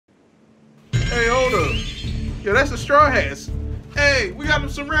Hey, hold up. Yo, that's the Straw Hats. Hey, we got them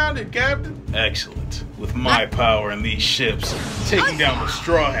surrounded, Captain. Excellent. With my power in these ships, taking down the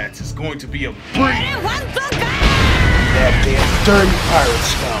Straw Hats is going to be a breeze. That damn dirty pirate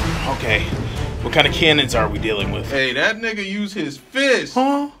scum. Okay, what kind of cannons are we dealing with? Hey, that nigga used his fist.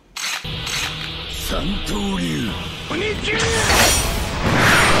 Huh?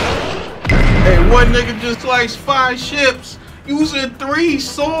 Hey, one nigga just sliced 5 ships using 3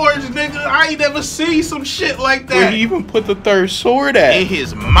 swords, nigga. I ain't never seen some shit like that. Where he even put the 3rd sword at? In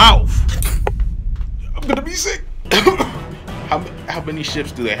his mouth. I'm gonna be sick. How many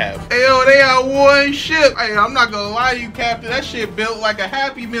ships do they have? Hey, yo, they got 1 ship. Hey, I'm not gonna lie to you, Captain. That shit built like a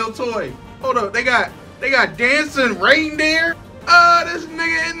Happy Meal toy. Hold up, they got dancing reindeer. This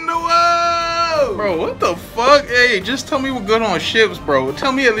nigga in the world. Bro, what the fuck? Hey, just tell me we're good on ships, bro.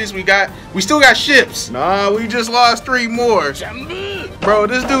 Tell me at least we still got ships. Nah, we just lost 3 more. Bro,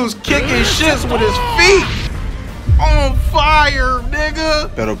 this dude's kicking ships with his feet. On fire,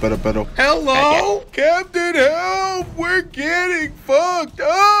 nigga. Better. Hello? Captain, help. We're getting fucked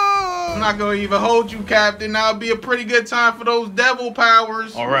up. I'm not gonna even hold you, Captain. That'll be a pretty good time for those devil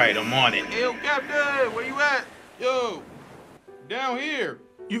powers. All right, I'm on it. Hey, yo, Captain, where you at? Yo, down here.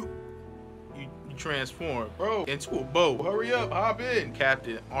 You transform, bro, into a boat. Hurry up, hop in.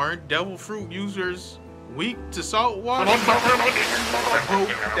 Captain, aren't devil fruit users weak to salt water? A boat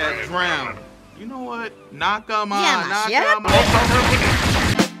that drowned. You know what? Knock 'em on, knock 'em on.